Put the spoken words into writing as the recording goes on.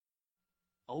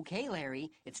Okay,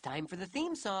 Larry, it's time for the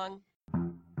theme song.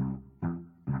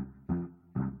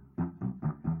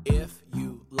 If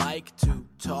you like to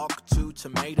talk to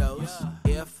tomatoes,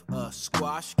 if a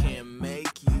squash can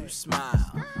make you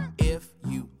smile, if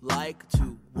you like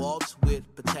to waltz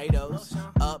with potatoes,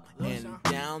 up and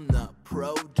down the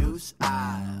produce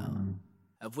aisle,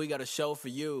 have we got a show for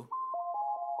you?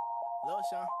 Lil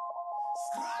Sean.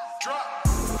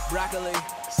 Broccoli,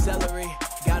 celery,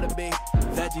 gotta be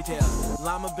VeggieTales.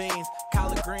 Lima beans,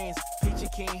 collard greens, peachy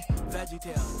keen,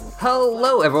 VeggieTales.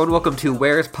 Hello, everyone. Welcome to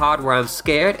Where's Pod Where I'm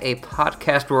Scared, a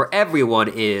podcast where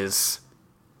everyone is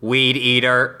Weed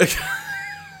Eater.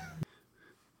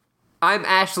 I'm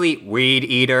Ashley, Weed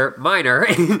Eater Minor,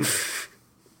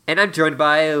 and I'm joined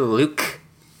by Luke.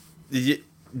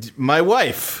 My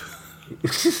wife.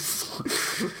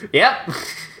 Yep.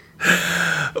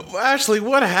 Ashley,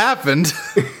 what happened?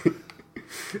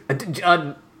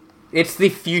 It's the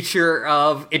future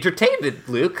of entertainment,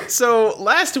 Luke. So,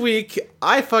 last week,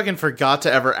 I fucking forgot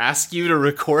to ever ask you to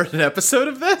record an episode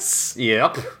of this.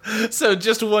 Yep. So,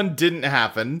 just one didn't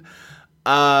happen.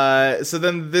 So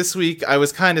then this week, I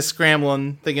was kind of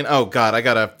scrambling, thinking, oh god, I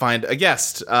gotta find a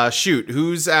guest. Shoot,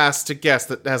 who's asked to guest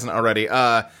that hasn't already?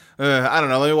 I don't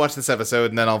know, let me watch this episode,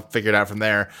 and then I'll figure it out from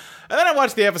there. And then I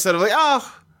watched the episode, I'm like,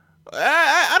 oh,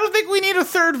 I don't think we need a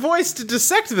third voice to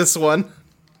dissect this one.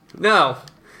 No.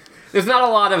 There's not a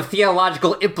lot of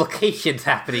theological implications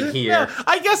happening here. Yeah,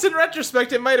 I guess in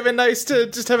retrospect, it might have been nice to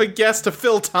just have a guest to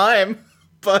fill time.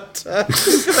 But,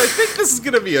 because I think this is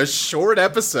going to be a short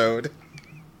episode.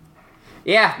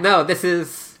 Yeah, no, this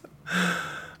is...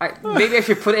 maybe I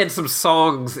should put in some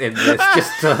songs in this,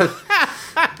 just to...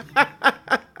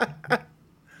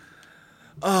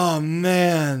 Oh,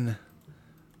 man.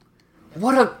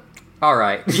 What a...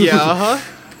 Alright. Yeah, uh-huh.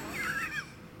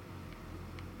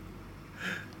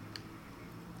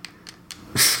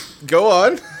 Go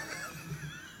on.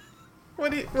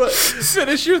 What?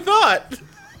 Finish your thought.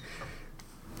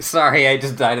 Sorry, I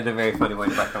just died in a very funny way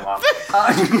about the laugh.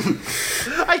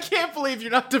 I can't believe you're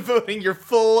not devoting your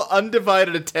full,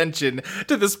 undivided attention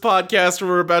to this podcast where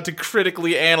we're about to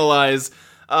critically analyze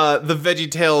the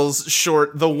VeggieTales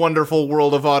short, The Wonderful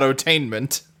World of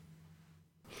Autotainment.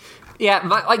 Yeah,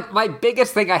 my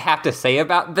biggest thing I have to say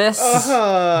about this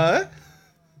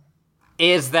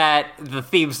is that the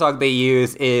theme song they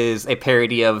use is a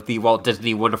parody of the Walt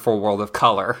Disney Wonderful World of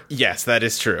Color. Yes, that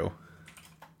is true.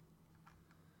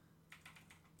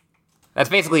 That's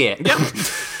basically it. Yep.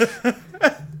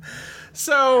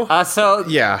 So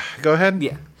yeah, go ahead.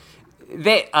 Yeah.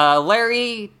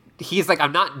 Larry, he's like,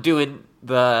 I'm not doing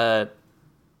the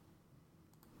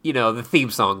theme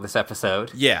song this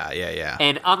episode. Yeah.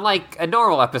 And unlike a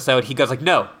normal episode, he goes like,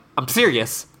 no, I'm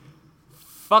serious.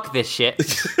 Fuck this shit.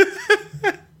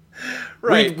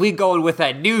 Right. We going with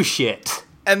that new shit.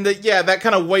 And that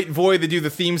kind of white void they do the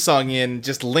theme song in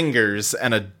just lingers,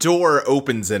 and a door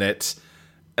opens in it,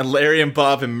 and Larry and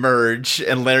Bob emerge,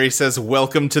 and Larry says,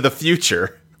 "Welcome to the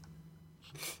future."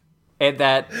 And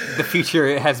that the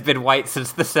future has been white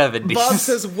since the 70s. Bob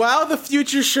says, "Wow, the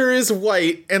future sure is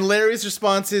white," and Larry's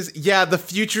response is, "Yeah, the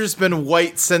future's been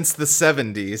white since the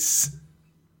 70s."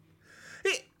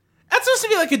 That's supposed to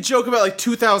be like a joke about like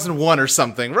 2001 or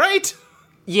something, right?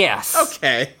 Yes.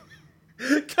 Okay.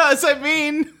 Because, I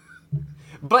mean...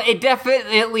 But it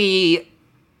definitely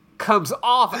comes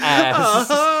off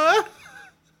as...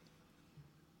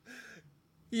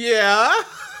 Yeah?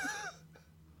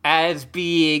 As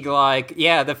being like,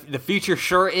 yeah, the future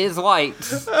sure is white.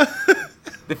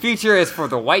 The future is for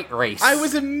the white race. I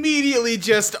was immediately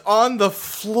just on the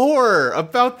floor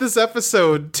about this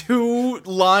episode 2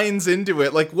 lines into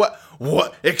it. Like,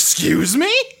 what? Excuse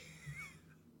me?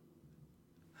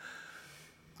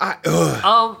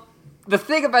 The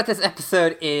thing about this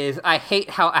episode is I hate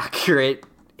how accurate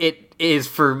it is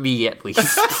for me, at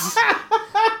least.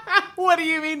 What do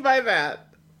you mean by that?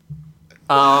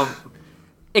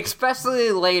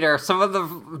 Especially later,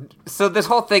 so this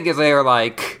whole thing is they're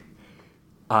like,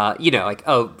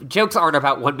 jokes aren't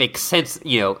about what makes sense,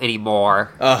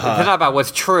 anymore. Uh-huh. It's not about what's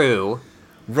true.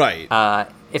 Right.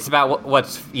 It's about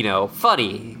what's,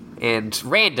 funny and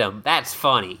random. That's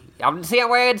funny. I'm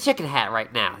wearing a chicken hat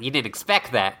right now. You didn't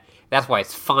expect that. That's why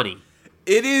it's funny.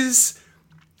 It is...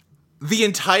 The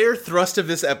entire thrust of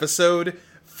this episode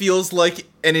feels like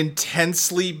an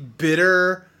intensely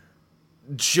bitter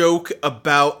joke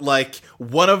about, like,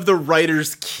 one of the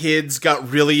writer's kids got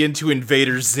really into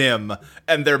Invader Zim,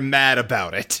 and they're mad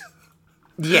about it.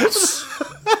 Yes.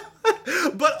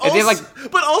 But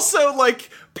also,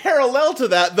 parallel to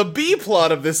that, the B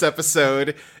plot of this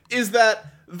episode is that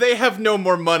they have no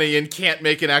more money and can't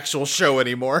make an actual show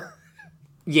anymore.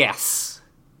 Yes.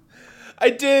 I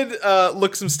did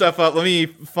look some stuff up. Let me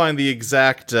find the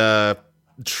exact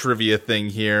trivia thing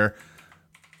here.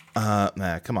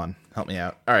 Come on, help me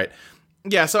out. All right.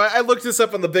 Yeah, so I looked this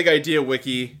up on the Big Idea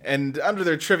Wiki, and under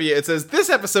their trivia it says, this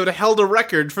episode held a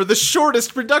record for the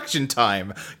shortest production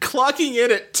time, clocking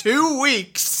in at 2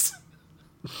 weeks.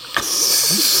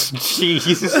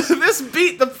 Jeez. This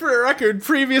beat the record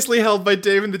previously held by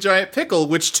Dave and the Giant Pickle,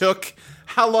 which took...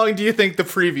 How long do you think the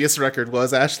previous record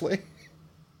was, Ashley?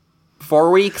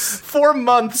 4 weeks? 4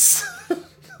 months.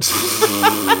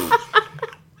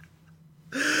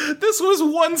 This was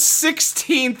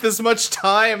 1/16 as much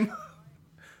time.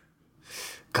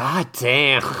 God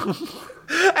damn.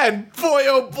 And boy,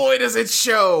 oh boy, does it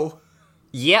show.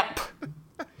 Yep.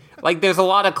 Like, there's a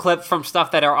lot of clips from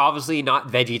stuff that are obviously not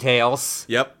VeggieTales.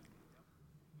 Yep.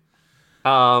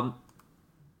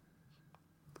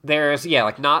 There's,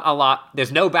 not a lot.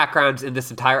 There's no backgrounds in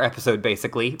this entire episode,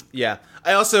 basically. Yeah.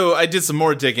 I did some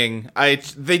more digging.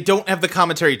 They don't have the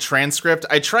commentary transcript.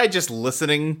 I tried just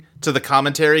listening to the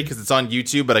commentary because it's on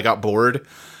YouTube, but I got bored.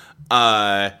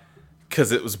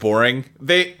 Because it was boring.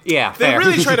 They fair.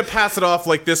 really try to pass it off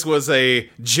like this was a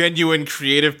genuine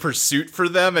creative pursuit for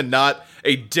them and not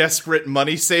a desperate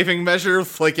money-saving measure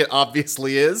like it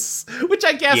obviously is. Which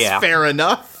I guess fair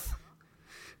enough.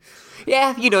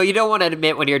 Yeah, you don't want to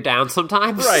admit when you're down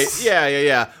sometimes. Right,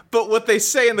 yeah. But what they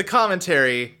say in the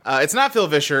commentary, it's not Phil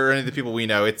Vischer or any of the people we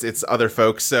know, it's other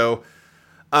folks, so...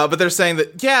 but they're saying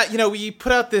that, we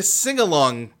put out this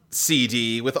sing-along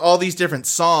CD with all these different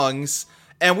songs,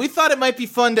 and we thought it might be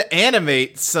fun to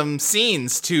animate some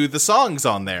scenes to the songs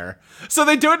on there. So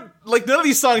they don't... Like, none of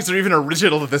these songs are even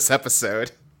original to this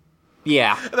episode.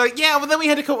 Yeah. But then we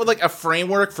had to come up with, a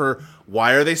framework for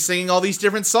why are they singing all these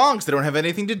different songs that don't have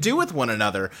anything to do with one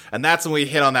another? And that's when we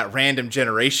hit on that random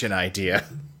generation idea.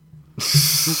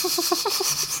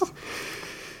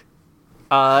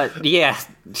 Yeah,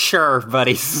 sure,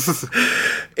 buddy.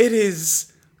 It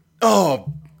is...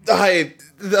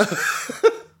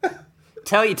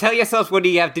 Tell yourselves what do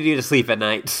you have to do to sleep at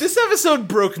night. This episode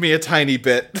broke me a tiny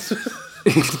bit.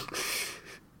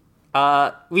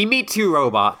 We meet 2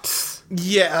 robots.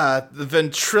 Yeah, the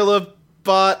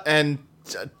Ventrillobot and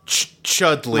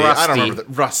Chudley. Rusty. I don't remember.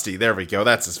 Rusty, there we go.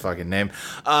 That's his fucking name.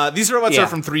 These robots are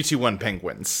from 321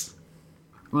 Penguins.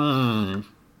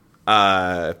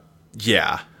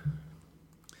 Yeah.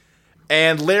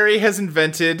 And Larry has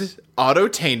invented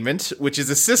Autotainment, which is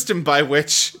a system by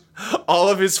which all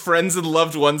of his friends and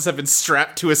loved ones have been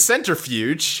strapped to a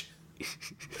centrifuge.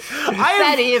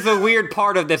 That is a weird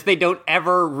part of this they don't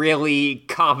ever really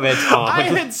comment on. I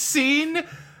had seen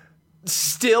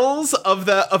stills of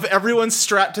everyone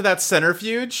strapped to that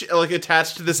centrifuge,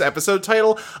 attached to this episode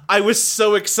title. I was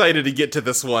so excited to get to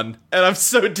this one, and I'm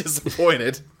so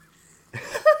disappointed.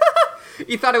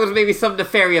 You thought it was maybe some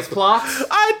nefarious plot?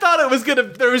 I thought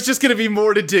there was just gonna be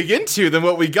more to dig into than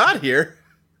what we got here.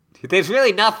 There's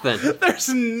really nothing. There's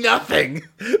nothing.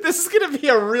 This is gonna be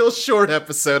a real short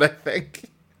episode, I think.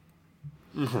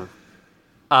 Mm-hmm.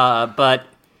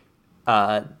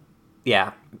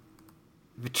 Yeah.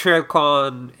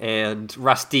 Ventriloquist and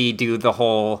Rusty do the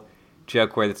whole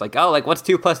joke where it's like, what's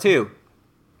 2 + 2?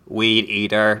 Weed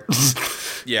eater.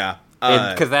 Yeah.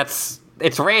 Because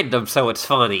it's random, so it's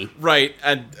funny. Right,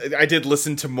 and I did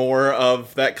listen to more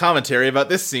of that commentary about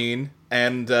this scene,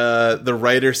 and the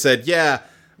writer said,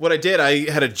 what I did,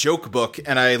 I had a joke book,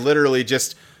 and I literally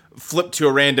just flipped to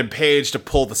a random page to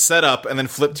pull the setup, and then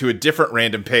flipped to a different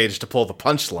random page to pull the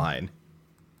punchline.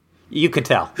 You can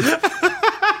tell.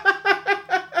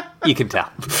 You can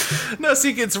tell. No,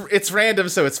 see, it's random,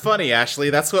 so it's funny, Ashley.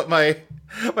 That's what my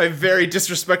very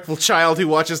disrespectful child who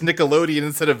watches Nickelodeon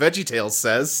instead of VeggieTales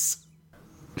says.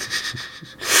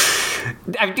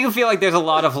 I do feel like there's a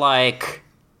lot of, we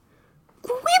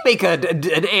make an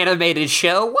animated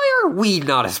show. Why are we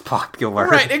not as popular?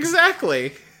 Right,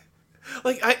 exactly.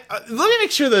 Let me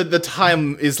make sure that the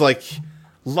time is,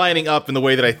 lining up in the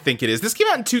way that I think it is. This came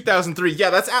out in 2003. Yeah,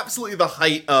 that's absolutely the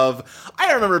height of...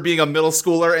 I remember being a middle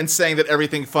schooler and saying that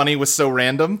everything funny was so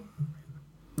random.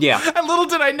 Yeah. And little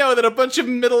did I know that a bunch of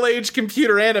middle-aged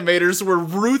computer animators were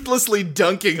ruthlessly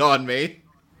dunking on me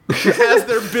as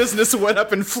their business went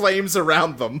up in flames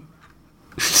around them.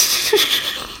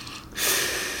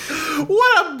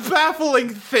 What a baffling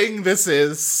thing this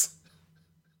is.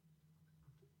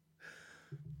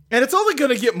 And it's only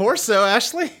going to get more so,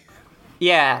 Ashley.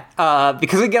 Yeah,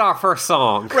 because we get our first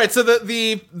song. Right, so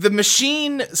the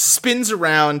machine spins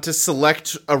around to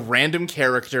select a random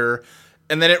character,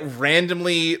 and then it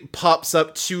randomly pops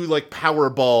up 2,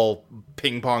 Powerball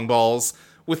ping-pong balls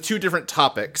with 2 different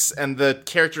topics, and the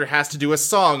character has to do a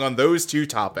song on those 2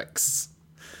 topics.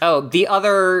 Oh, the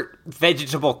other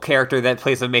vegetable character that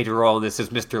plays a major role in this is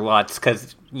Mr. Lutz,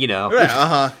 because, you know.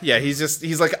 Yeah,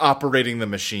 he's like operating the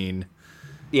machine.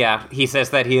 Yeah, he says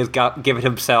that he has given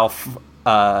himself,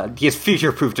 he has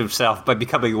future-proofed himself by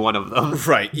becoming one of them.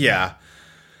 Right, yeah.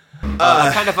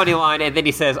 A kind of funny line, and then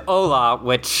he says, "Hola,"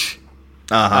 which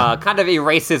kind of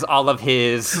erases all of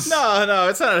his... No,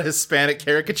 it's not a Hispanic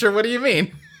caricature. What do you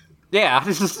mean? Yeah.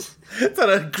 It's not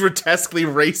a grotesquely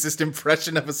racist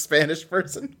impression of a Spanish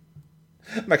person.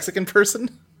 Mexican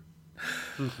person.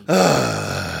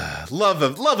 Love a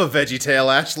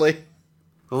VeggieTale, Ashley.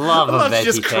 Love a VeggieTale.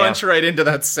 Just crunch right into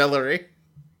that celery.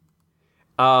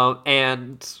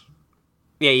 And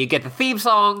yeah, you get the theme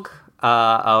song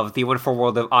of The Wonderful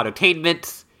World of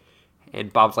Autotainment.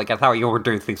 And Bob's like, I thought you weren't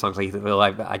doing theme songs like that.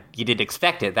 Well, you didn't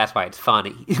expect it. That's why it's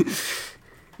funny.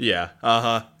 Yeah,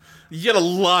 You get a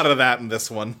lot of that in this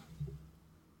one.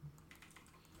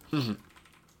 Mm-hmm.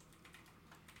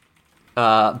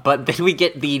 But then we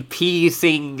get the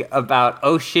piecing about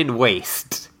ocean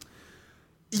waste.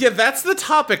 Yeah, that's the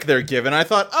topic they're given. I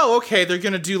thought, oh, okay, they're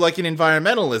gonna do like an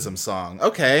environmentalism song.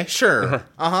 Okay, sure.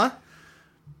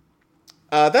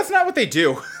 That's not what they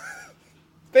do.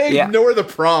 They ignore the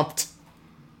prompt.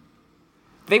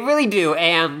 They really do,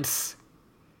 and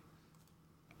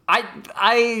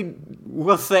I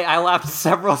will say I laughed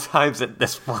several times at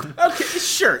this one. Okay,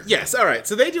 sure, yes, alright.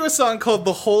 So they do a song called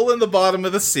The Hole in the Bottom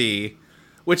of the Sea,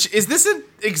 which, is this an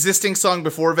existing song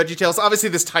before VeggieTales? Obviously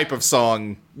this type of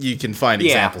song you can find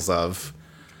examples of.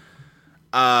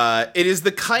 It is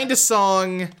the kind of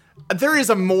song... There is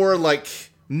a more, like,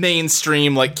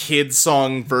 mainstream, like, kids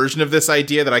song version of this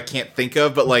idea that I can't think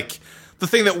of, but, like, the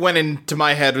thing that went into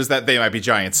my head was that They Might Be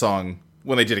Giants song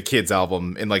when they did a kids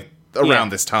album in, like, around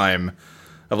this time.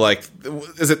 Of, like,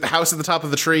 is it The House at the Top of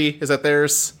the Tree? Is that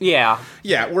theirs? Yeah.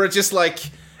 Yeah, where it's just, like,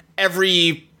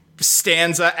 every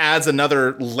stanza adds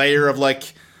another layer of,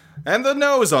 like, and the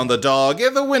nose on the dog,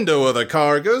 and the window of the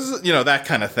car goes, you know, that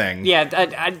kind of thing.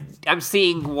 Yeah, I'm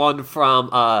seeing one from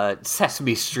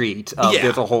Sesame Street.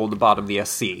 There's a hole in the bottom of the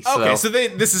sea. So. Okay, so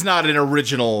this is not an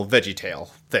original VeggieTale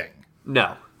thing.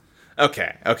 No.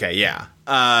 Okay, yeah.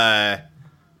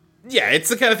 Yeah, it's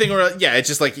the kind of thing where, it's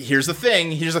just like, here's a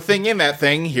thing in that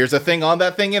thing, here's a thing on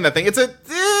that thing in that thing. It's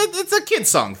a kid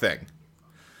song thing.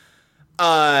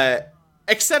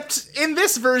 Except in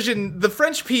this version, the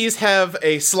French peas have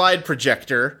a slide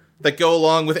projector that go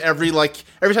along with every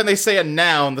time they say a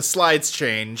noun, the slides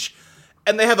change.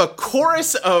 And they have a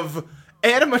chorus of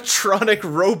animatronic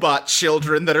robot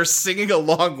children that are singing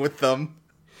along with them.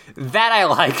 That I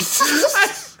liked.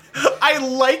 I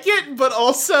like it, but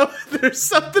also there's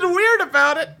something weird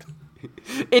about it.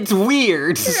 It's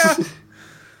weird.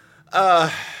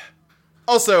 Yeah.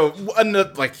 Also,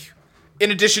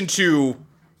 in addition to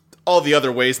all the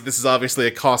other ways that this is obviously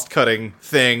a cost-cutting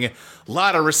thing, a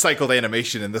lot of recycled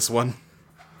animation in this one.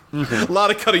 A lot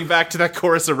of cutting back to that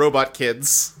chorus of robot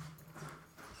kids.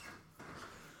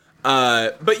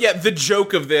 But yeah, the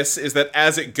joke of this is that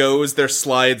as it goes, their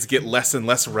slides get less and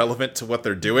less relevant to what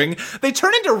they're doing. They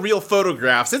turn into real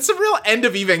photographs. It's a real end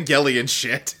of Evangelion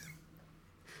shit.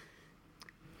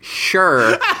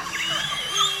 Sure.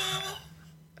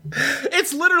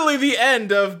 It's literally the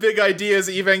end of Big Ideas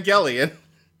Evangelion.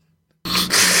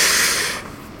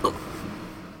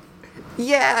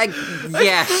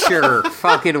 Yeah, sure.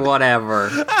 Fucking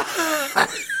whatever.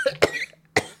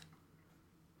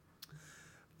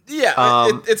 Yeah,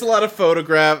 it's a lot of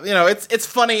photograph. You know, it's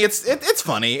funny. It's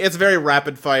funny. It's very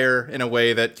rapid fire in a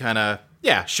way that kind of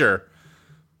sure.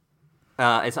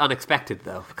 It's unexpected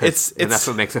though, and that's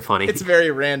what makes it funny. It's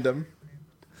very random.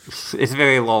 It's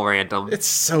very low random. It's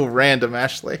so random,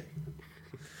 Ashley.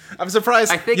 I'm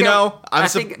surprised. I'm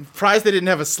surprised they didn't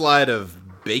have a slide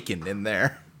of bacon in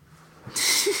there.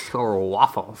 Or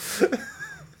waffles.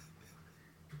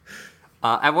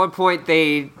 At one point,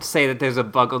 they say that there's a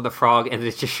bug on the frog, and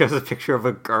it just shows a picture of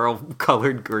a girl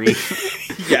colored green.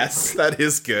 Yes, that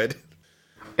is good.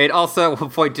 And also, at one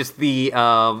point, just the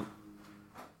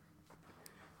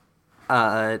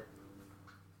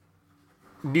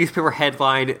newspaper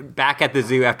headline, "Back at the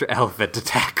zoo after elephant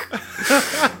attack."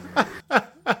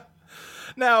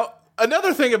 Now,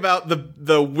 another thing about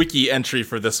the wiki entry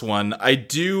for this one, I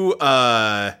do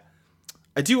want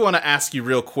to ask you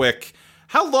real quick.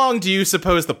 How long do you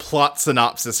suppose the plot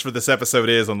synopsis for this episode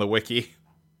is on the wiki?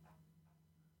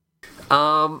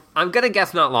 I'm gonna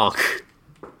guess not long.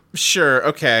 Sure,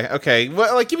 okay.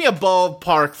 Well, give me a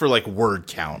ballpark for, word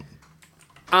count.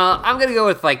 I'm gonna go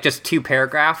with, just 2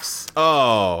 paragraphs.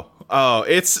 Oh,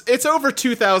 it's over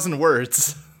 2,000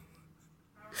 words.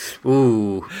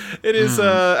 Ooh. It is,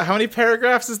 how many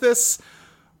paragraphs is this?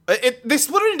 They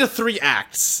split it into 3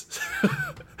 acts.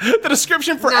 The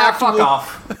description for Act fuck 1...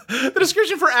 off. The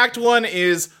description for Act 1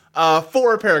 is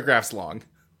 4 paragraphs long.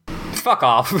 Fuck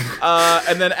off.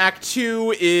 And then Act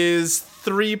 2 is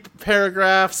 3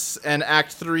 paragraphs, and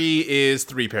Act 3 is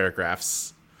 3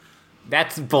 paragraphs.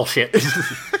 That's bullshit.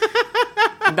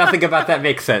 Nothing about that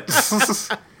makes sense.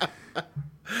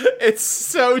 It's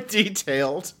so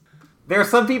detailed. There are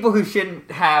some people who shouldn't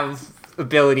have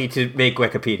ability to make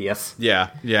Wikipedias.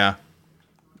 Yeah.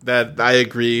 That I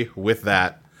agree with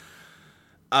that.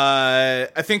 I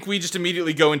think we just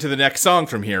immediately go into the next song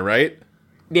from here, right?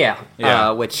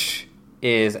 Yeah. Which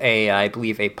is I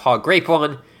believe, a Paul Grape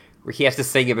one, where he has to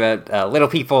sing about little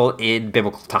people in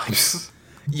biblical times.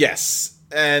 Yes.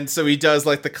 And so he does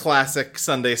like the classic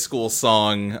Sunday school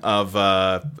song of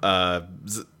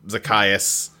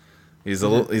Zacchaeus. He's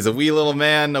a wee little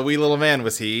man. A wee little man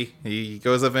was he. He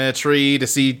goes up in a tree to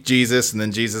see Jesus, and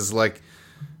then Jesus is like,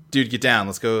 "Dude, get down.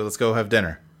 Let's go have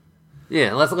dinner."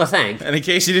 Yeah, let's hang. And in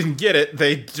case you didn't get it,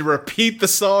 they repeat the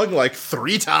song like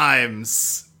 3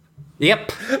 times.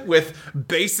 Yep. With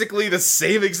basically the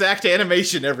same exact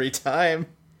animation every time.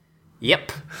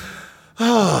 Yep.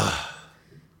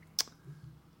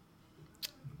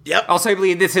 Yep. Also, I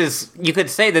believe you could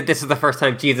say that this is the first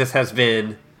time Jesus has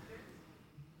been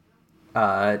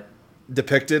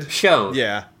Depicted? shown.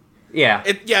 Yeah. Yeah.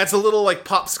 It's a little like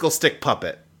popsicle stick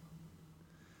puppet.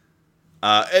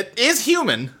 It is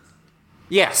human.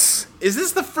 Yes. Is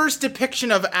this the first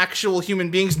depiction of actual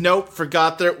human beings? Nope,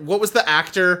 forgot there. What was the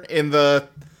actor in that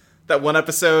one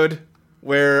episode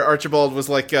where Archibald was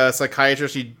like a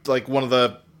psychiatrist? He like one of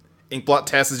the inkblot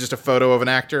tests is just a photo of an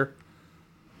actor.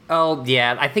 Oh,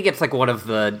 yeah. I think it's like one of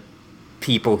the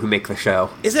people who make the show.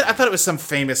 Is it? I thought it was some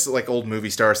famous like old movie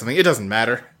star or something. It doesn't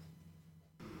matter.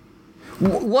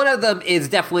 One of them is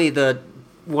definitely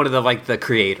one of the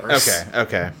creators.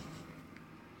 Okay.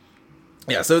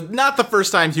 Yeah, so not the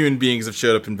first time human beings have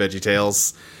showed up in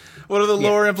VeggieTales. What are the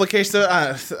lore implications?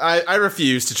 I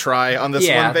refuse to try on this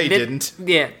one. They didn't.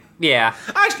 Yeah.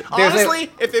 Actually,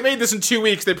 honestly, if they made this in 2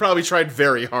 weeks, they probably tried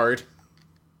very hard.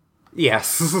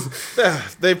 Yes.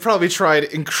 They probably tried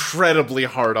incredibly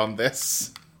hard on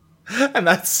this. And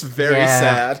that's very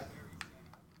sad.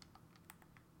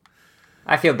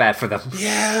 I feel bad for them.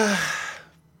 Yeah.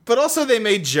 But also they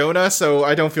made Jonah, so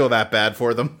I don't feel that bad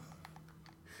for them.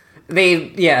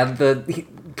 The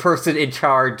person in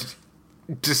charge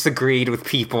disagreed with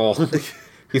people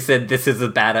who said this is a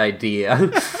bad idea.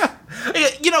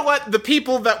 You know what? The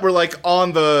people that were like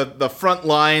on the front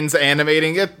lines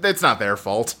animating it, it's not their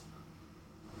fault.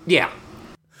 Yeah.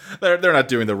 They're not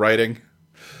doing the writing.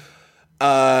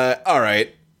 All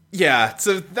right. Yeah,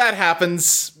 so that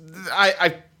happens.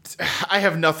 I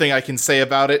have nothing I can say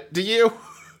about it. Do you?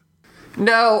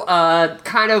 No,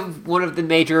 kind of one of the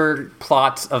major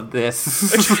plots of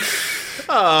this.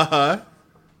 A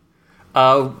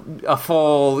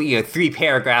full, 3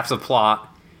 paragraphs of plot.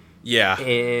 Yeah.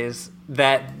 Is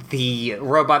that the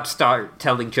robots start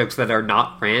telling jokes that are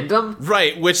not random.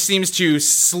 Right, which seems to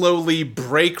slowly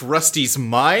break Rusty's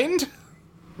mind.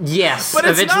 Yes, but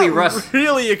it's eventually not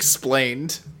really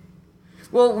explained.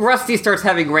 Well, Rusty starts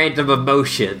having random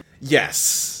emotion.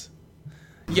 Yes.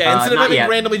 Yeah, instead of having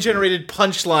randomly generated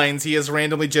punchlines, he has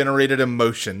randomly generated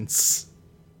emotions.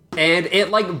 And it,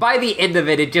 by the end of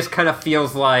it, it just kind of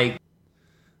feels like,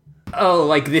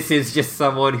 this is just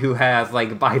someone who has,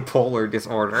 bipolar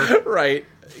disorder. Right.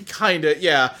 Kinda,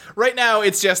 yeah. Right now,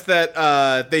 it's just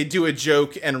that they do a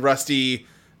joke and Rusty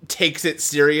takes it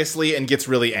seriously and gets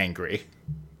really angry.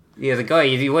 He's like, what are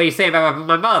you saying about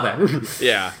my mother?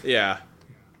 Yeah.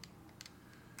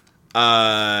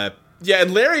 Yeah,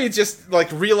 and Larry just,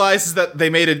 realizes that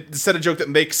they said a joke that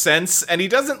makes sense, and he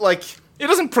doesn't, it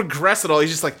doesn't progress at all.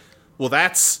 He's just like, well,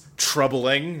 that's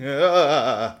troubling.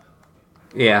 Yeah.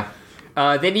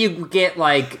 Then you get,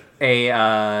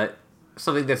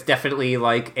 something that's definitely,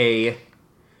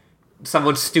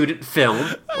 someone's student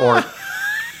film, or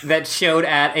that showed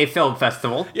at a film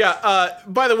festival. Yeah,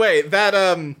 by the way,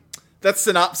 that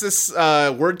synopsis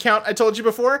word count I told you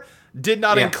before did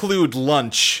not include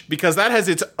lunch, because that has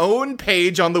its own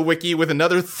page on the wiki with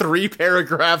another 3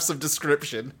 paragraphs of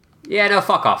description. Yeah, no,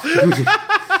 fuck off.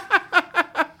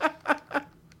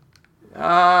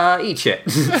 Eat shit.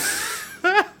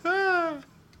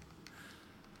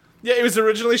 Yeah, it was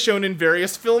originally shown in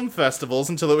various film festivals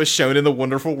until it was shown in the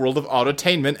wonderful world of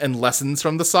autotainment and lessons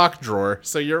from the sock drawer.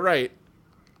 So you're right.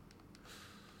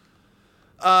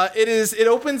 It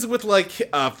opens with,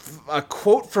 a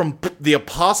quote from the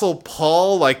Apostle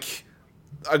Paul,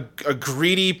 a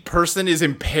greedy person is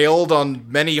impaled on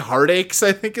many heartaches,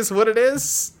 I think is what it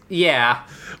is. Yeah.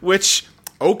 Which,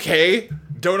 okay,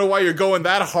 don't know why you're going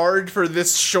that hard for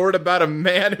this short about a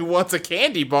man who wants a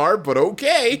candy bar, but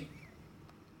okay.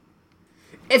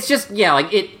 It's just, yeah,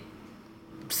 like, it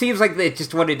seems like they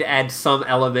just wanted to add some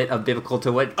element of biblical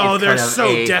to it. Oh, they're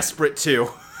so desperate, too.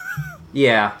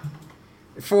 Yeah.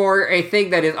 For a thing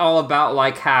that is all about,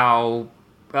 like, how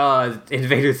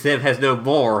Invader Zim has no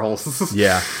morals.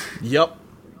 Yeah. Yep.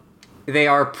 They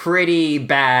are pretty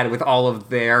bad with all of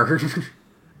their...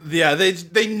 Yeah,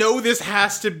 they know this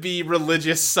has to be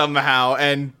religious somehow,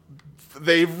 and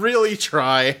they really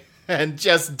try, and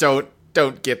just don't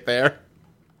get there.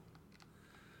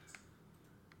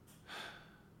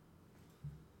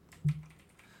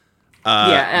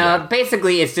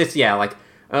 Basically it's just, like,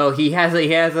 oh, he has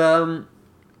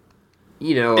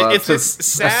it's this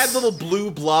sad little blue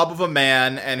blob of a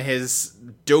man and his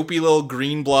dopey little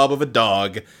green blob of a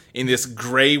dog in this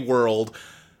gray world.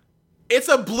 It's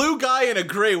a blue guy in a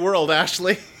gray world,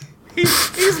 Ashley.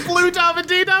 He's blue dabba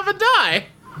dee dabba die.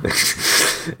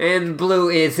 And blue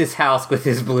is his house with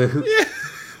his blue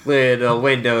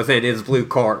windows and his blue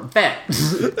Corvette.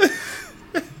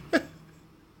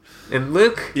 And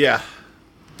Luke? Yeah.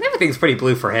 Everything's pretty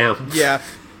blue for him. Yeah.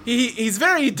 He's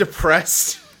very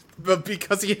depressed, but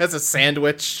because he has a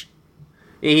sandwich.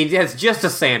 He has just a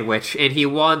sandwich, and he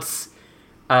wants...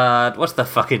 what's the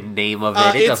fucking name of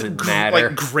it? It doesn't matter.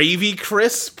 Like Gravy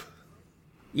Crisp?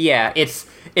 Yeah, it's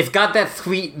got that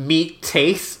sweet meat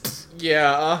taste.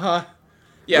 Yeah, uh-huh.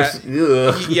 Yeah,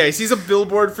 yeah, he sees a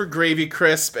billboard for Gravy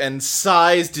Crisp and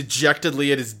sighs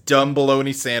dejectedly at his dumb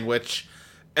bologna sandwich.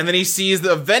 And then he sees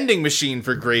the vending machine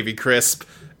for Gravy Crisp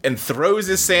and throws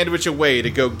his sandwich away to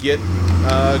go get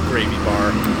a gravy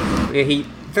bar. Yeah, he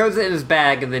throws it in his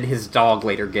bag, and then his dog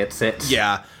later gets it.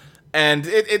 Yeah. And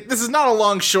this is not a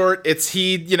long short. It's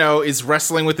he, is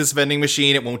wrestling with this vending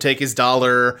machine. It won't take his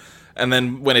dollar. And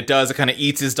then when it does, it kind of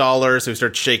eats his dollar. So he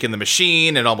starts shaking the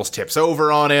machine. And it almost tips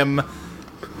over on him.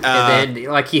 And then,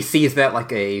 like, he sees that,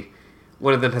 like,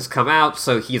 one of them has come out.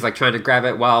 So he's, like, trying to grab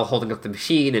it while holding up the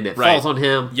machine. And it falls on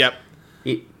him. Yep.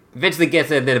 He eventually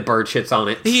gets it, and then a bird shits on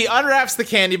it. He unwraps the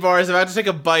candy bar, is about to take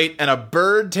a bite, and a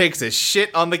bird takes a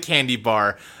shit on the candy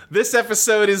bar. This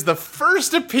episode is the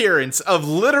first appearance of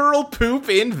literal poop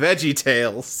in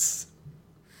VeggieTales.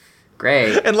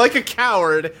 Great. And like a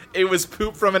coward, it was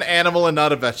poop from an animal and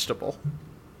not a vegetable.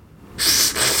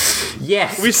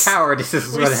 Yes, coward. This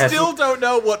is what it has. We still don't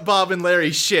know what Bob and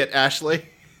Larry shit, Ashley.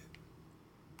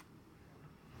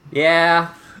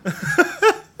 Yeah.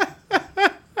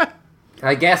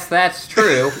 I guess that's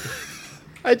true.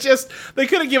 They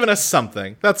could have given us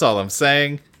something. That's all I'm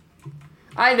saying.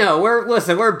 I know.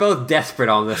 We're both desperate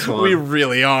on this one. We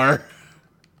really are.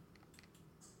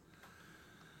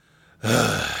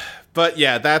 But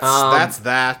yeah, that's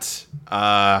that.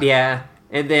 Yeah,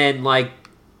 and then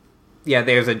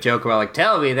there's a joke about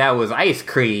tell me that was ice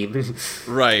cream.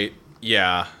 Right.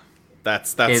 Yeah.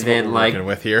 That's and what then, we're working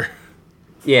with here.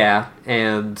 Yeah,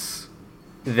 and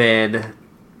then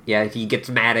he gets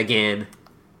mad again.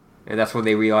 And that's when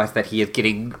they realize that he is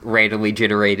getting randomly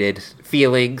generated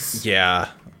feelings. Yeah.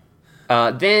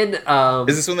 Then,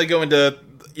 is this when they go into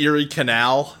Erie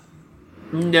Canal?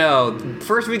 No.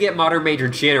 First we get Modern Major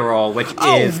General, which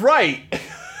is... right!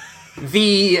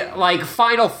 The,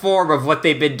 final form of what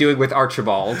they've been doing with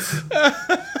Archibald.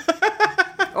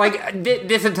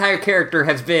 This entire character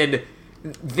has been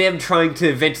them trying to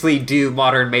eventually do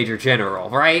Modern Major General,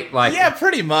 right? Yeah,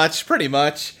 pretty much.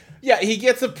 Yeah, he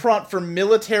gets a prompt for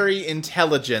military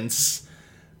intelligence.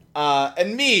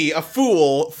 And me, a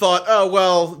fool, thought, oh,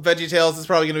 well, VeggieTales is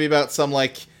probably going to be about some,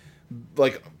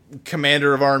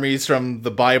 commander of armies from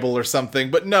the Bible or something.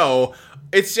 But no,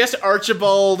 it's just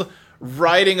Archibald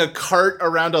riding a cart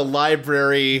around a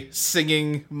library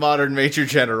singing Modern Major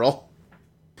General.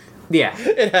 Yeah.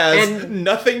 It has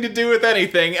nothing to do with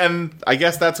anything, and I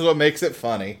guess that's what makes it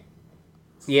funny.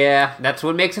 Yeah, that's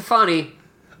what makes it funny.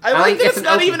 I like that it's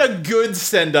not even a good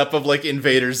send-up of,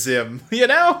 Invader Zim, you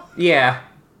know? Yeah.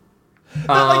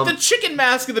 The chicken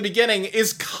mask at the beginning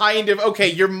is kind of, okay,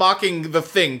 you're mocking the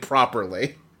thing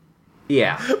properly.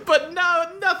 Yeah. But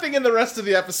no, nothing in the rest of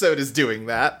the episode is doing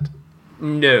that.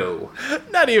 No.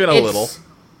 Not even a little.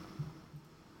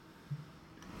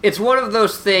 It's one of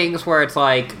those things where it's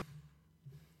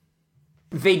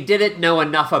they didn't know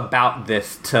enough about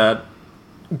this to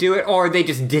do it, or they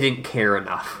just didn't care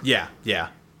enough. Yeah.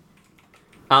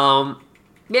 I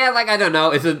don't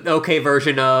know. It's an okay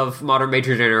version of Modern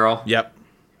Major General. Yep.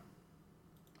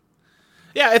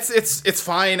 Yeah, it's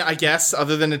fine, I guess,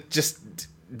 other than it just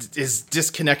is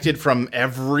disconnected from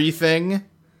everything.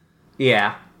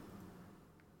 Yeah.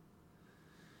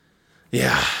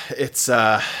 Yeah, it's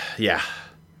yeah.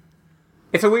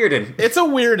 It's a weirdin'. It's a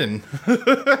weirdin'.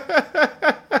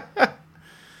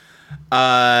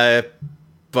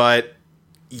 But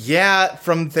yeah,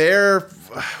 from there,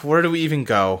 where do we even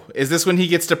go? Is this when he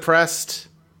gets depressed?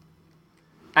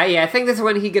 Yeah, I think this is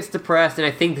when he gets depressed, and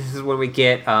I think this is when we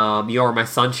get You're My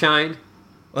Sunshine.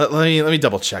 Let me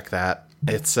double check that.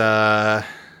 It's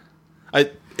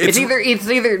It's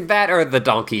either that or the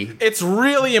donkey. It's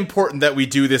really important that we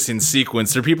do this in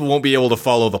sequence, or people won't be able to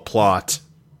follow the plot.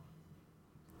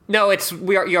 No, it's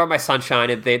You're My Sunshine.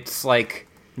 It's like,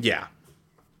 Yeah.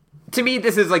 to me,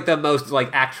 this is like the most like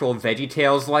actual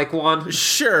VeggieTales like one.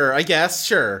 Sure, I guess,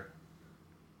 sure.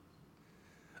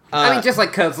 I mean, just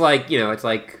like because like it's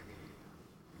like,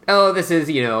 oh, this is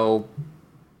the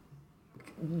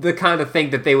kind of thing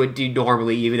that they would do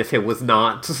normally, even if it was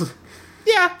not.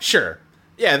 Yeah, sure.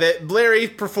 Yeah, that Larry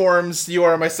performs "You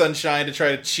Are My Sunshine" to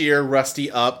try to cheer Rusty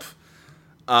up.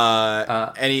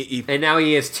 And now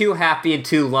he is too happy and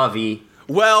too lovey.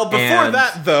 Well, before and-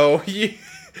 that though,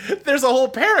 there's a whole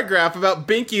paragraph about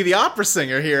Binky the opera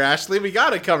singer here, Ashley. We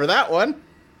gotta cover that one.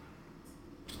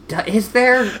 Is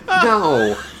there?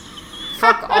 No.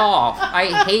 Fuck off.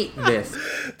 I hate this.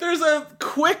 There's a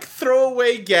quick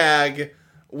throwaway gag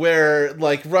where,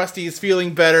 like, Rusty is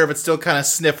feeling better but still kind of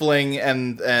sniffling,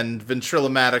 and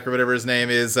Ventrilomatic, or whatever his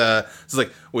name is like,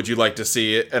 would you like to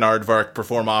see an aardvark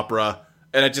perform opera?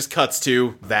 And it just cuts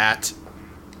to that.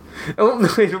 Oh,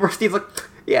 Rusty's like,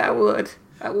 yeah, I would.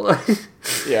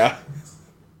 Yeah.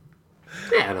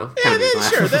 Yeah, I don't know. Yeah,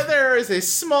 sure, there is a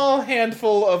small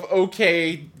handful of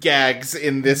okay gags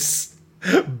in this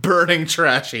burning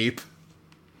trash heap.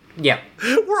 Yeah.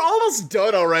 We're almost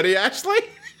done already, Ashley.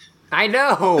 I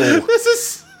know. This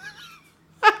is...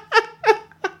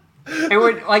 And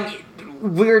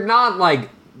we're not like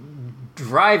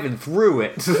driving through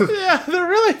it. Yeah, they're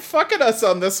really fucking us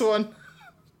on this one.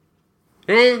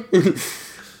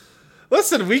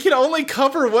 Listen, we can only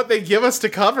cover what they give us to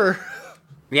cover.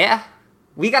 Yeah.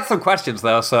 We got some questions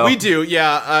though, so We do,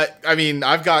 yeah. I mean,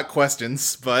 I've got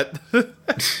questions, but...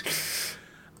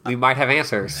 we might have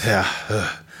answers.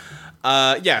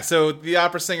 Yeah, so the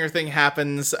opera singer thing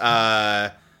happens.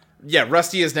 Yeah,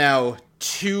 Rusty is now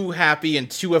too happy and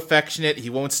too affectionate. He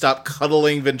won't stop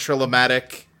cuddling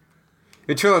Ventrilomatic.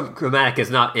 Ventrilomatic is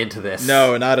not into this.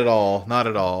 No, not at all. Not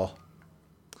at all.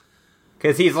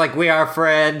 Because he's like, we are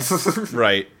friends.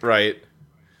 Right.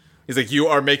 He's like, you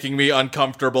are making me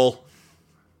uncomfortable.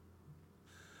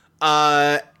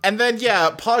 And then,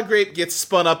 yeah, Paw Grape gets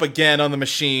spun up again on the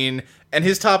machine, and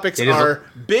his topics are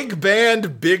Big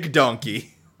Band, Big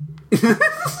Donkey.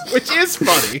 Which is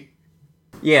funny.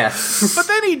 Yes. But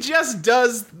then he just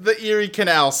does the Erie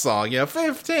Canal song,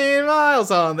 15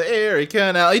 miles on the Erie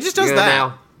Canal. He just does that.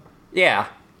 Now. Yeah.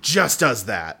 Just does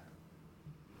that.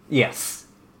 Yes.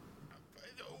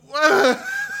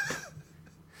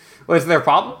 Was there a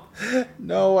problem?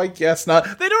 No, I guess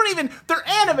not. They're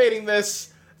animating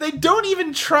this. They don't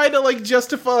even try to,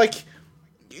 justify,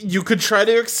 you could try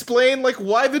to explain,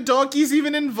 why the donkey's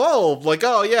even involved.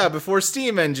 Oh, yeah, before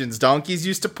steam engines, donkeys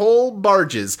used to pull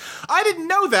barges. I didn't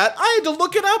know that. I had to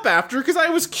look it up after, because I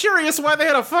was curious why they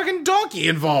had a fucking donkey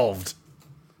involved.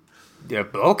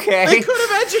 Yep, okay. They could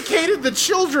have educated the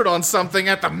children on something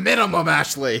at the minimum,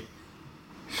 Ashley.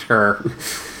 Sure.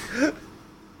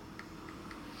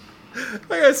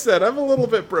 Like I said, I'm a little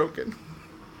bit broken.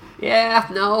 Yeah,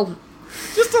 no.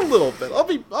 Just a little bit.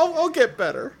 I'll get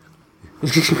better.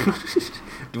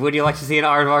 Would you like to see an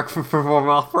aardvark perform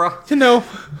opera?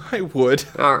 I would.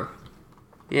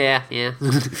 Yeah.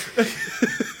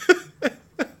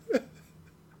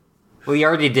 Well, you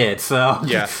already did, so...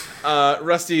 Yeah.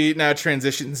 Rusty now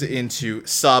transitions into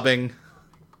sobbing.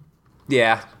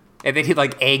 Yeah. And then he,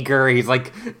 anger, he's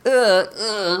like,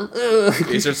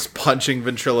 He starts punching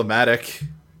Ventrilomatic.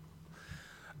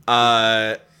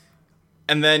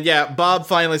 And then, yeah, Bob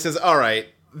finally says, all right,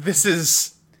 this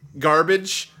is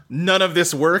garbage. None of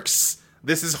this works.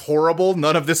 This is horrible.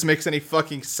 None of this makes any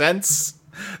fucking sense.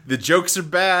 The jokes are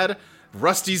bad.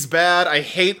 Rusty's bad. I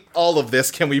hate all of this.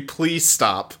 Can we please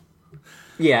stop?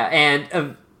 Yeah,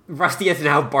 and Rusty is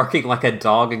now barking like a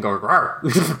dog and going,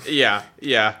 "Rawr." Yeah.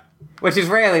 Which is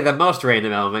rarely the most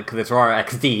random element, because it's Roar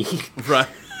XD. Right.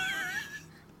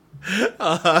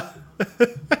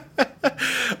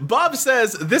 Bob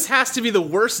says, this has to be the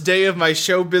worst day of my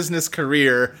show business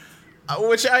career,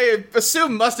 which I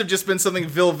assume must have just been something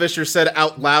Vil Vischer said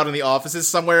out loud in the offices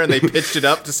somewhere, and they pitched it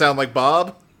up to sound like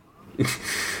Bob.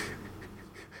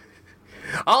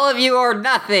 All of you are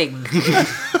nothing.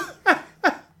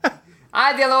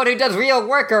 I'm the only one who does real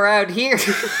work around here.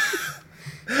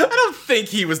 I don't think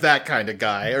he was that kind of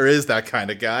guy, or is that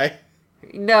kind of guy.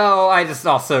 No, I just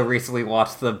also recently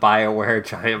watched the BioWare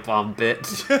Giant Bomb bit.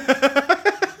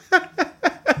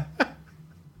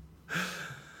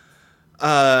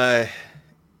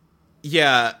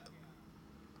 Yeah.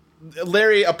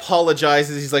 Larry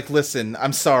apologizes. He's like, listen,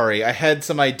 I'm sorry. I had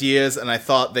some ideas and I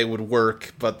thought they would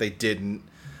work, but they didn't.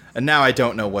 And now I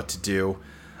don't know what to do.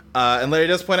 And Larry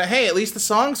does point out, hey, at least the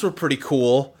songs were pretty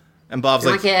cool. And Bob's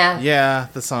like, yeah,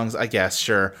 the songs, I guess,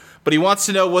 sure. But he wants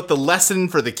to know what the lesson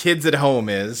for the kids at home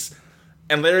is.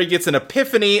 And Larry gets an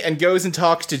epiphany and goes and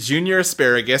talks to Junior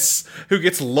Asparagus, who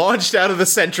gets launched out of the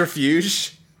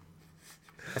centrifuge.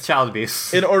 That's child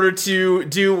abuse. In order to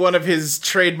do one of his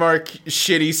trademark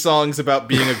shitty songs about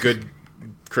being a good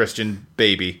Christian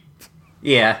baby.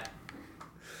 Yeah.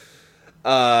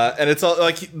 And it's all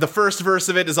like the first verse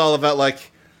of it is all about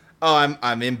like, oh,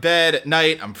 I'm in bed at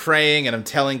night, I'm praying, and I'm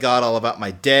telling God all about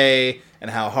my day and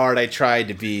how hard I tried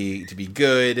to be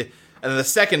good. And then the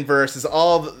second verse is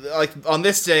all like, on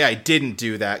this day I didn't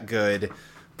do that good,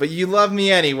 but you love me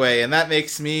anyway, and that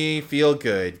makes me feel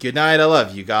good. Good night, I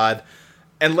love you, God.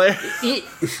 And Larry,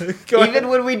 even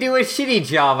when we do a shitty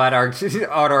job on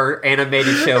our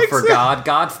animated show for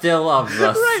God still loves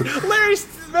us. Right. Larry's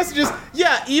message is,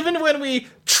 yeah, even when we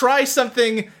try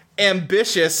something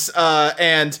ambitious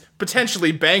and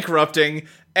potentially bankrupting,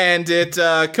 and it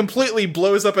completely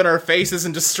blows up in our faces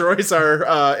and destroys our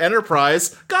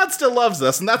enterprise, God still loves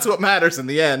us, and that's what matters in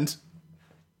the end.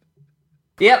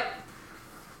 Yep.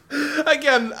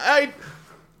 Again,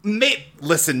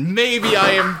 listen, maybe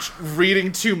I am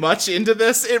reading too much into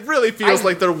this. It really feels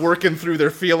like they're working through their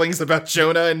feelings about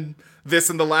Jonah and this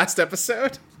in the last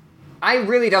episode. I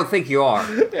really don't think you are.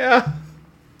 Yeah.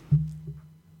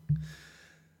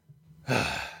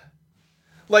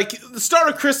 Like, the start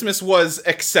of Christmas was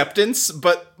acceptance,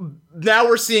 but now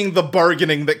we're seeing the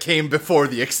bargaining that came before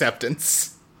the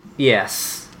acceptance.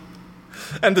 Yes.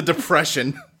 And the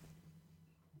depression.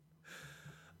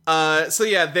 So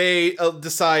yeah, they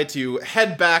decide to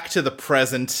head back to the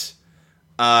present,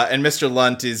 and Mr.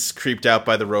 Lunt is creeped out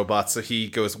by the robots, so he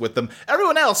goes with them.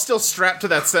 Everyone else still strapped to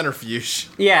that centrifuge.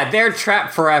 Yeah, they're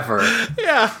trapped forever.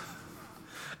 Yeah.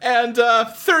 And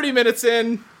 30 minutes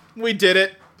in, we did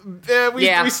it.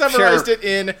 We summarized it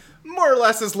in more or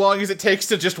less as long as it takes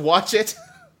to just watch it.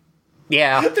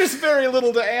 Yeah. There's very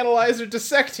little to analyze or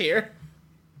dissect here.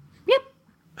 Yep.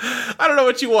 I don't know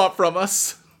what you want from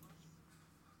us.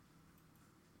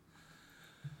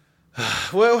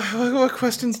 Well, what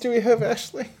questions do we have,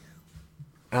 Ashley?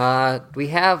 We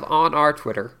have on our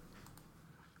Twitter.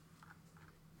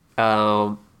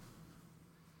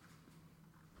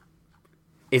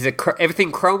 Is it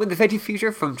everything chrome in the Veggie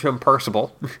Future from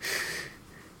Percival?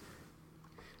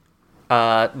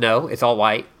 No, it's all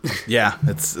white. Yeah,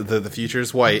 it's the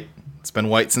future's white. It's been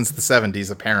white since the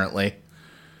 70s, apparently.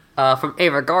 From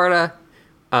Ava Garda.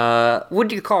 What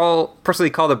do you personally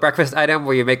call the breakfast item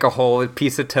where you make a whole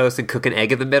piece of toast and cook an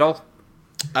egg in the middle?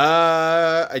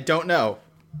 I don't know.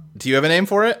 Do you have a name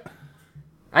for it?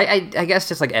 I guess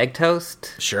just like egg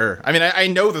toast. Sure. I mean, I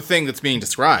know the thing that's being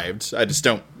described. I just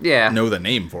don't know the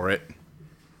name for it.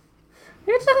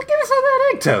 Give me some of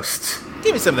that egg toast.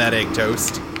 Give me some of that egg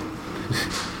toast.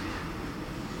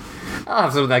 I'll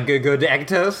have some of that good egg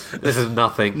toast. This is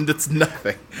nothing. That's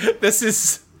nothing.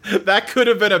 That could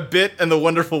have been a bit in the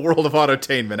wonderful world of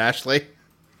autotainment, Ashley.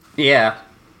 Yeah.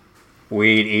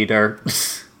 Weed eater.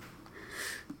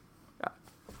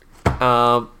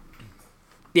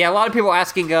 Yeah, a lot of people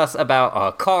asking us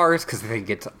about cars because they think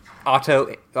it's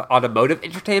automotive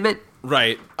entertainment.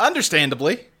 Right.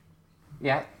 Understandably.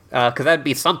 Yeah. Because that'd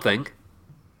be something.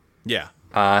 Yeah.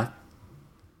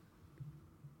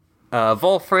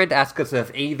 Volfriend asked us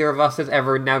if either of us has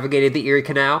ever navigated the Erie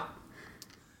Canal.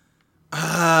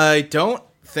 I don't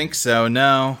think so,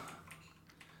 no.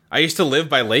 I used to live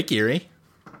by Lake Erie.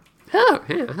 Oh,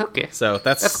 yeah, okay. So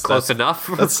that's close enough.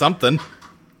 That's something.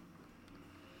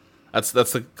 That's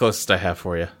the closest I have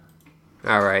for you.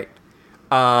 All right.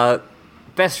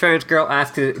 Best Friends Girl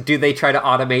asked, do they try to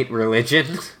automate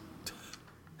religion?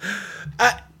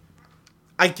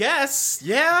 I guess,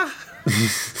 yeah.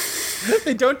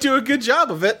 They don't do a good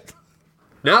job of it.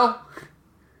 No?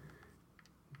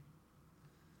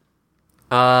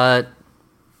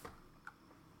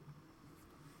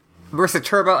 Marissa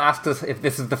Turbo asked us if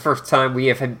this is the first time we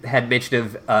have had mention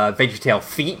of VeggieTale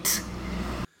feet.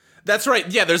 That's right.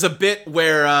 Yeah, there's a bit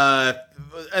where,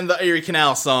 in the Erie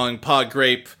Canal song, Pa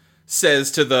Grape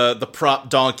says to the prop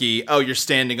donkey, "Oh, you're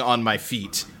standing on my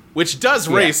feet," which does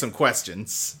raise some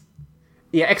questions.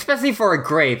 Yeah, especially for a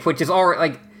grape, which is already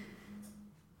like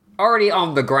already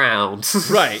on the ground.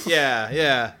 Right,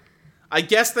 yeah. I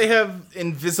guess they have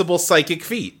invisible psychic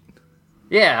feet.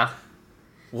 Yeah.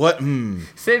 What?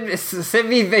 Send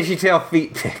me VeggieTale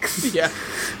feet pics. Yeah.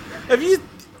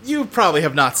 You probably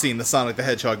have not seen the Sonic the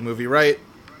Hedgehog movie, right?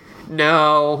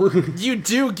 No. You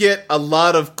do get a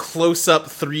lot of close-up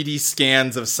 3D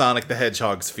scans of Sonic the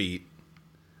Hedgehog's feet.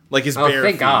 Like his bare feet.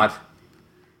 Thank God.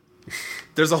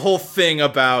 There's a whole thing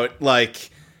about,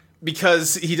 like,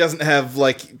 because he doesn't have,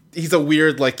 like, he's a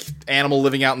weird, like, animal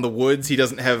living out in the woods, he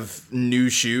doesn't have new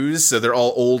shoes, so they're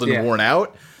all old and worn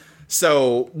out.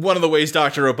 So, one of the ways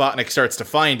Dr. Robotnik starts to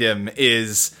find him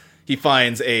is he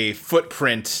finds a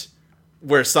footprint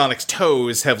where Sonic's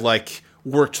toes have, like,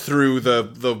 worked through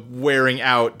the wearing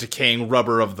out, decaying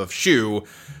rubber of the shoe.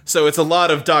 So it's a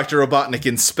lot of Dr. Robotnik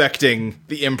inspecting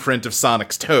the imprint of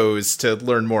Sonic's toes to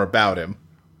learn more about him.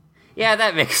 Yeah,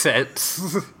 that makes sense.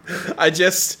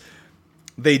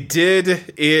 They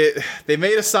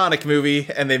made a Sonic movie,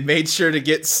 and they made sure to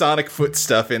get Sonic foot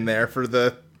stuff in there for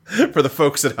the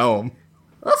folks at home.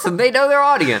 Listen, they know their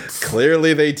audience.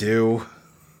 Clearly they do.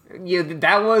 Yeah,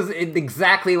 that was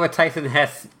exactly what Tyson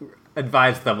Hesse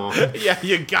advised them on. Yeah,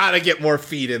 you gotta get more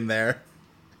feet in there.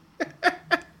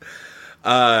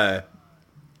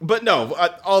 But no,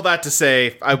 all that to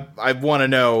say, I want to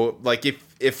know, like,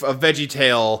 if a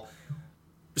VeggieTale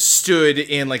stood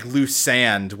in, like, loose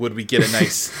sand, would we get a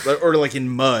nice, or like in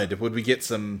mud, would we get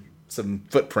some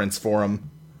footprints for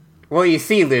him? Well, you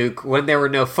see, Luke, when there were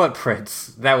no footprints,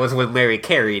 that was when Larry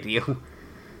carried you.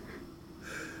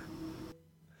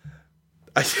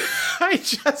 I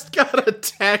just got a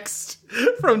text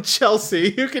from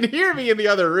Chelsea, who can hear me in the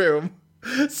other room,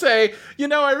 say,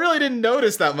 I really didn't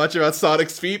notice that much about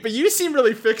Sonic's feet, but you seem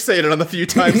really fixated on the few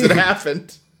times it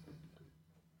happened.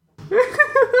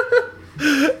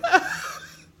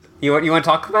 You want to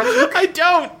talk about it, Luke? I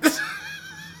don't!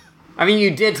 I mean,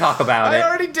 you did talk about it. I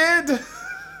already did!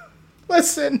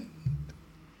 Listen.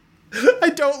 I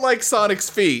don't like Sonic's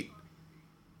feet.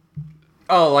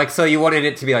 Oh, like, so you wanted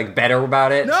it to be, like, better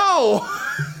about it? No!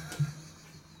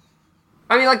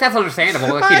 I mean, like, that's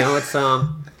understandable. Like, it's,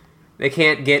 they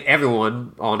can't get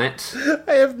everyone on it.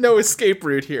 I have no escape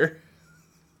route here.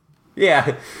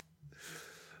 Yeah.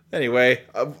 Anyway,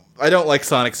 I don't like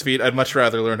Sonic's feet. I'd much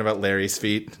rather learn about Larry's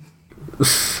feet.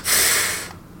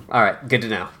 Alright, good to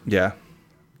know. Yeah.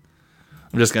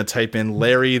 I'm just gonna type in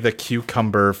Larry the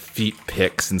Cucumber feet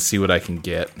pics and see what I can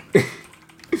get.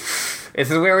 This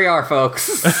is where we are,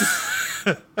 folks.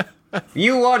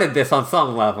 You wanted this on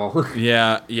some level.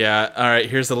 Yeah. Alright,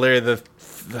 here's the Larry the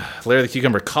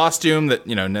Cucumber costume that,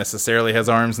 necessarily has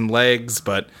arms and legs,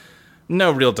 but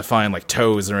no real defined, like,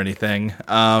 toes or anything.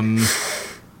 I'm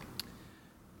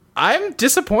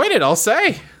disappointed, I'll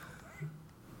say.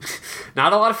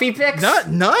 Not a lot of feet pics?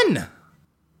 None.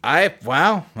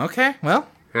 Wow. Okay, well.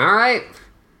 Alright.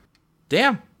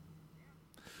 Damn.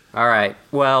 Alright,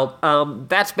 well,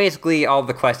 that's basically all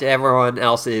the questions. Everyone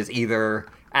else is either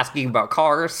asking about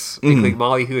cars, including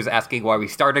Molly, who is asking why we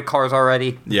started cars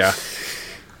already. Yeah.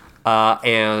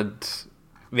 And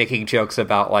making jokes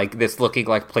about, like, this looking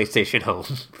like PlayStation Home.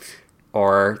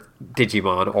 Or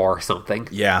Digimon or something.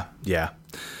 Yeah.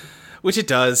 Which it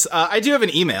does. I do have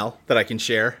an email that I can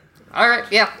share. Alright,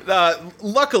 yeah.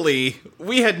 Luckily,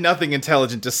 we had nothing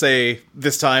intelligent to say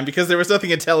this time, because there was nothing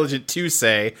intelligent to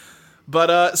say.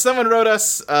 But someone wrote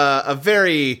us a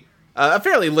fairly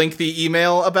lengthy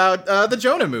email about the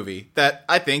Jonah movie that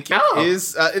I think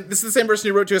is... this is the same person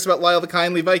who wrote to us about Lyle the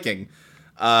Kindly Viking.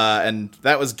 And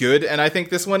that was good, and I think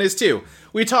this one is too.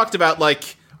 We talked about,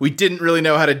 like, we didn't really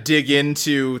know how to dig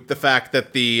into the fact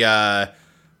that the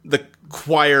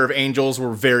choir of angels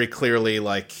were very clearly,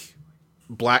 like,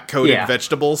 black-coated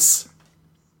vegetables.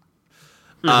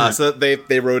 So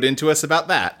they wrote into us about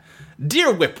that.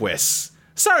 Dear Whipwiss,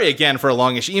 sorry again for a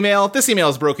longish email. This email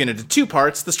is broken into two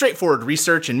parts, the straightforward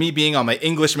research and me being on my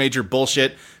English major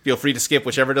bullshit. Feel free to skip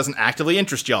whichever doesn't actively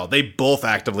interest y'all. They both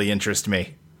actively interest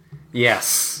me.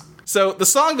 Yes. So, the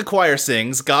song the choir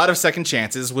sings, God of Second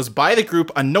Chances, was by the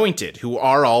group Anointed, who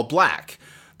are all black.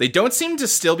 They don't seem to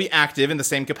still be active in the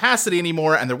same capacity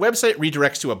anymore, and their website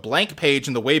redirects to a blank page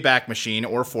in the Wayback Machine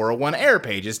or 401 Air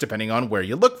pages, depending on where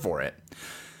you look for it.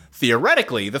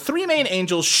 Theoretically, the three main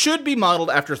angels should be modeled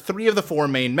after three of the four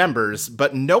main members,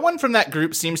 but no one from that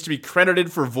group seems to be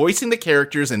credited for voicing the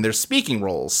characters in their speaking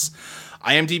roles.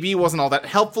 IMDb wasn't all that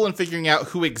helpful in figuring out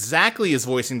who exactly is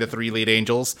voicing the three lead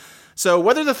angels, so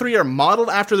whether the three are modeled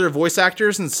after their voice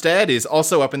actors instead is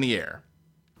also up in the air.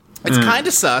 It's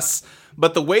kinda sus,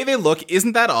 but the way they look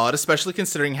isn't that odd, especially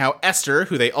considering how Esther,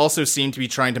 who they also seem to be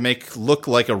trying to make look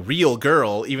like a real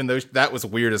girl, even though that was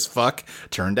weird as fuck,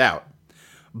 turned out.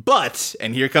 But,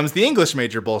 and here comes the English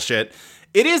major bullshit,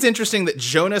 it is interesting that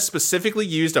Jonah specifically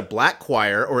used a black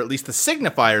choir, or at least the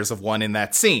signifiers of one, in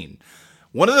that scene.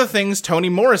 One of the things Toni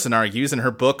Morrison argues in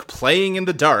her book Playing in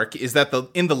the Dark is that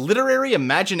in the literary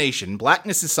imagination,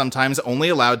 blackness is sometimes only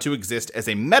allowed to exist as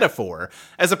a metaphor,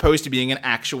 as opposed to being an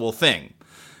actual thing.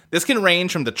 This can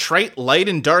range from the trite light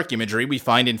and dark imagery we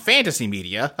find in fantasy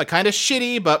media, a kind of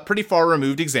shitty but pretty far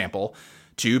removed example,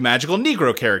 to magical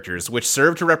Negro characters, which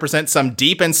serve to represent some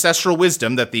deep ancestral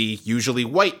wisdom that the usually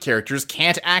white characters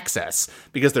can't access,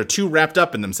 because they're too wrapped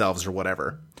up in themselves or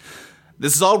whatever.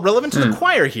 This is all relevant to the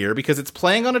choir here because it's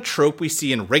playing on a trope we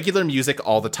see in regular music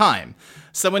all the time.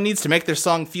 Someone needs to make their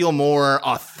song feel more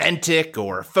authentic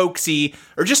or folksy,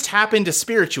 or just tap into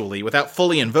spirituality without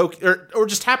fully invoking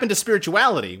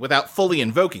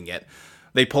it.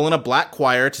 They pull in a black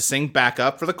choir to sing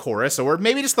backup for the chorus, or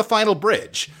maybe just the final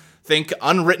bridge. Think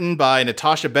Unwritten by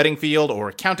Natasha Bedingfield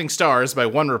or Counting Stars by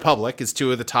One Republic as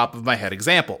two of the top of my head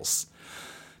examples.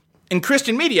 In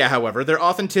Christian media, however, their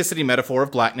authenticity metaphor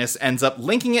of blackness ends up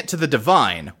linking it to the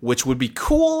divine, which would be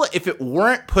cool if it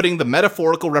weren't putting the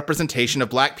metaphorical representation of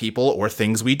black people, or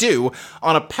things we do,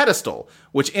 on a pedestal,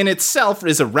 which in itself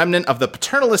is a remnant of the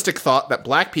paternalistic thought that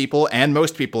black people, and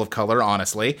most people of color,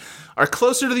 honestly, are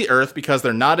closer to the earth because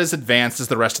they're not as advanced as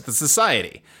the rest of the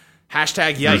society.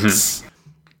 Hashtag yikes.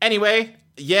 Anyway,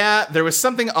 yeah, there was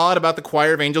something odd about the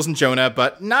Choir of Angels and Jonah,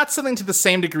 but not something to the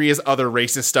same degree as other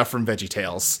racist stuff from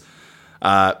VeggieTales.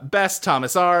 Best,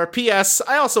 Thomas R. P.S.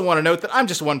 I also want to note that I'm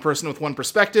just one person with one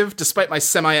perspective. Despite my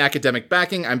semi-academic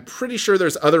backing, I'm pretty sure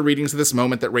there's other readings of this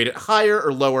moment that rate it higher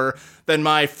or lower than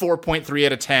my 4.3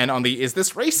 out of 10 on the Is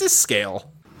This Racist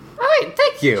scale. All right,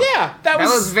 thank you. Yeah, that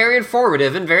was very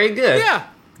informative and very good. Yeah,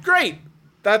 great.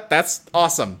 That's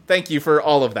awesome. Thank you for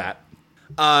all of that.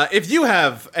 If you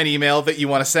have an email that you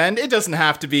want to send, it doesn't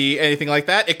have to be anything like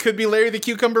that. It could be Larry the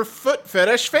Cucumber Foot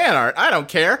Fetish fan art. I don't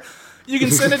care. You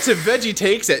can send it to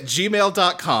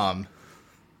veggietakes@gmail.com.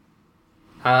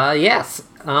 Yes.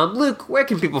 Luke, where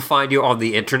can people find you on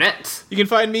the internet? You can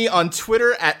find me on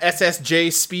Twitter at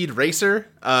SSJSpeedRacer.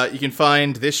 You can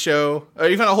find this show, or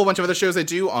you can find a whole bunch of other shows I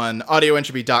do on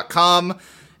audioentropy.com,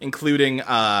 including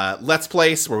Let's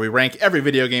Place, where we rank every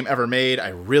video game ever made. I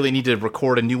really need to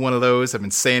record a new one of those. I've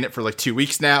been saying it for like 2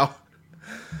 weeks now.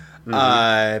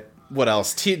 What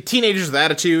else? Teenagers with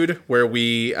Attitude, where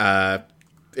we...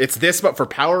 it's this, but for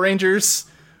Power Rangers,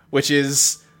 which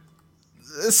is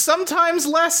sometimes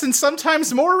less and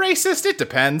sometimes more racist. It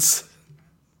depends.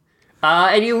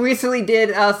 And you recently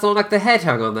did Sonic the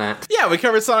Hedgehog on that. Yeah, we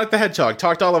covered Sonic the Hedgehog.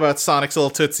 Talked all about Sonic's little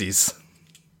tootsies.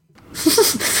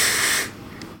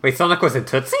 Wait, Sonic was a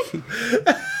Tootsie?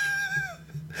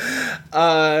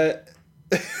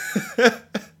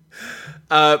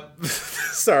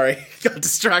 Sorry, got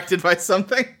distracted by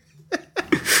something.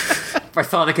 By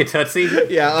Sonic and Tootsie?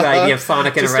 Yeah. The idea of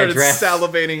Sonic in a red dress. Started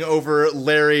salivating over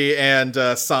Larry and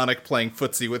Sonic playing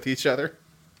footsie with each other.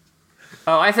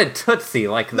 Oh, I said Tootsie,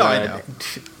 like the... No, I know.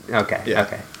 Okay, Yeah.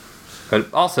 okay.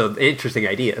 But also, interesting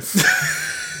ideas.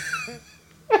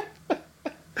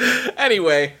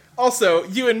 Anyway, also,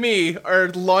 you and me are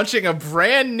launching a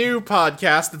brand new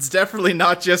podcast that's definitely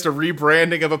not just a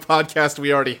rebranding of a podcast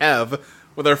we already have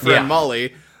with our friend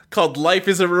Molly, called Life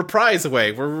is a Reprise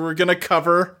Away, where we're going to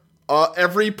cover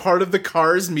every part of the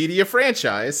Cars media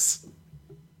franchise.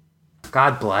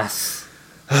 God bless.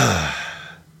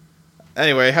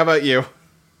 Anyway, how about you?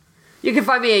 You can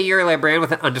find me at YourLibrarian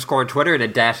with an underscore on Twitter and a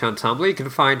dash on Tumblr. You can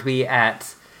find me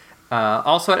at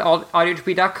also at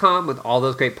audioentropy.com with all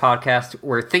those great podcasts.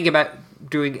 We're thinking about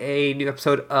doing a new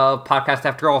episode of Podcast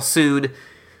After All soon.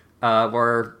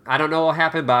 Where I don't know what will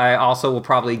happen, but I also will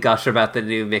probably gush about the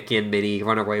new Mickey and Minnie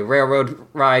Runaway Railroad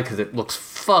ride because it looks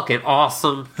fucking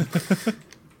awesome.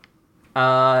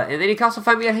 And then you can also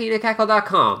find me at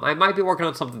HateACackle.com. I might be working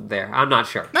on something there. I'm not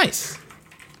sure. Nice.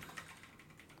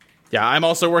 Yeah, I'm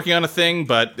also working on a thing,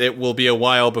 but it will be a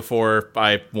while before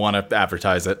I want to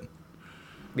advertise it.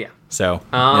 Yeah. So,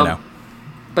 you know.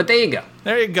 But there you go.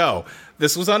 There you go.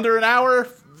 This was under an hour.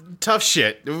 Tough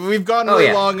shit. We've gone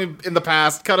really long in the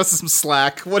past. Cut us some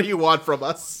slack. What do you want from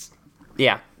us?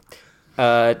 Yeah.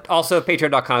 Also,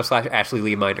 patreon.com/Ashley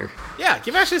Lee Minor. Yeah,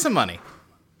 give Ashley some money.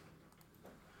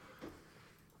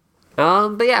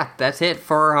 But yeah, that's it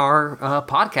for our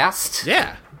podcast.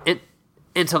 Yeah.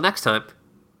 Until next time,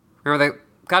 remember that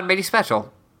God made you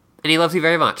special, and He loves you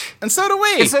very much. And so do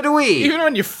we. And so do we. Even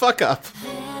when you fuck up.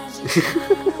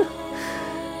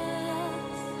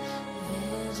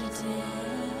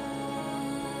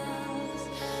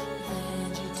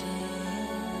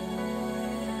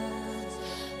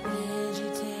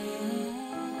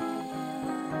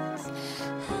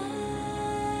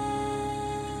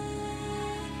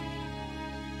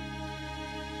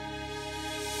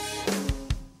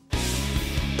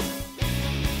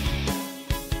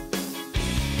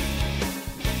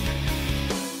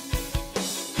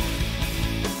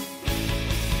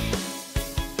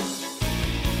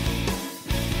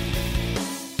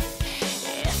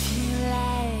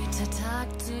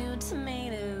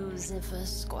 potatoes if a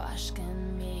squash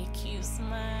can make you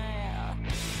smile.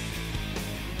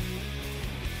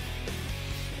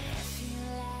 If you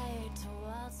like to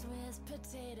waltz with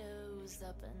potatoes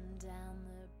up and down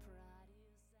the